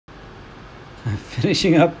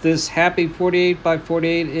Finishing up this happy 48 by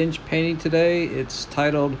 48 inch painting today. It's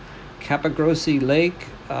titled Capogrossi Lake.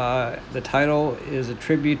 The title is a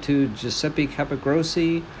tribute to Giuseppe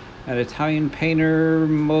Capogrossi, an Italian painter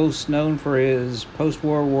most known for his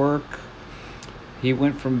post-war work. He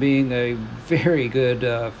went from being a very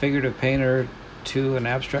good figurative painter to an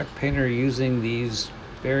abstract painter using these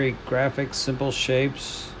very graphic, simple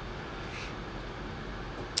shapes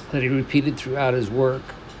that he repeated throughout his work.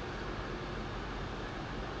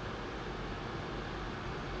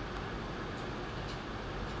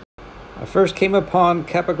 I first came upon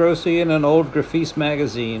Capogrossi in an old Graffiti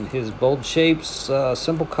magazine. His bold shapes,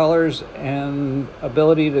 simple colors, and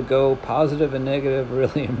ability to go positive and negative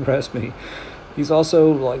really impressed me. He's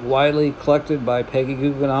also widely collected by Peggy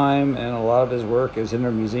Guggenheim, and a lot of his work is in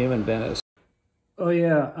her museum in Venice. Oh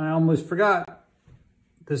yeah, I almost forgot.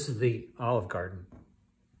 This is the Olive Garden.